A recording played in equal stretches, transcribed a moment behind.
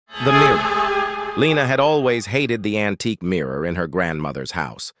The mirror. Lena had always hated the antique mirror in her grandmother's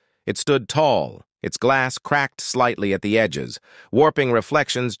house. It stood tall, its glass cracked slightly at the edges, warping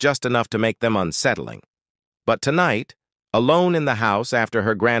reflections just enough to make them unsettling. But tonight, alone in the house after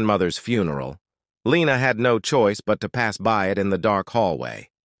her grandmother's funeral, Lena had no choice but to pass by it in the dark hallway.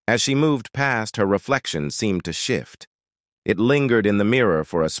 As she moved past, her reflection seemed to shift. It lingered in the mirror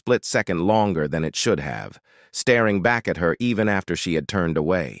for a split second longer than it should have, staring back at her even after she had turned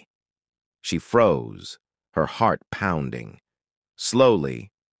away. She froze, her heart pounding.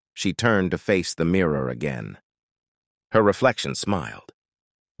 Slowly, she turned to face the mirror again. Her reflection smiled.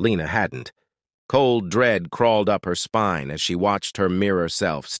 Lena hadn't. Cold dread crawled up her spine as she watched her mirror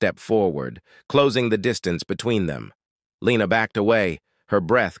self step forward, closing the distance between them. Lena backed away, her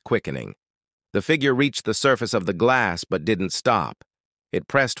breath quickening. The figure reached the surface of the glass but didn't stop. It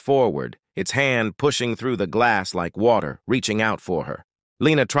pressed forward, its hand pushing through the glass like water, reaching out for her.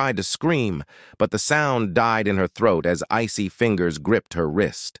 Lena tried to scream, but the sound died in her throat as icy fingers gripped her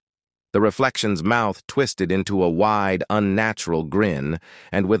wrist. The reflection's mouth twisted into a wide, unnatural grin,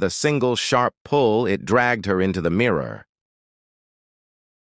 and with a single sharp pull, it dragged her into the mirror.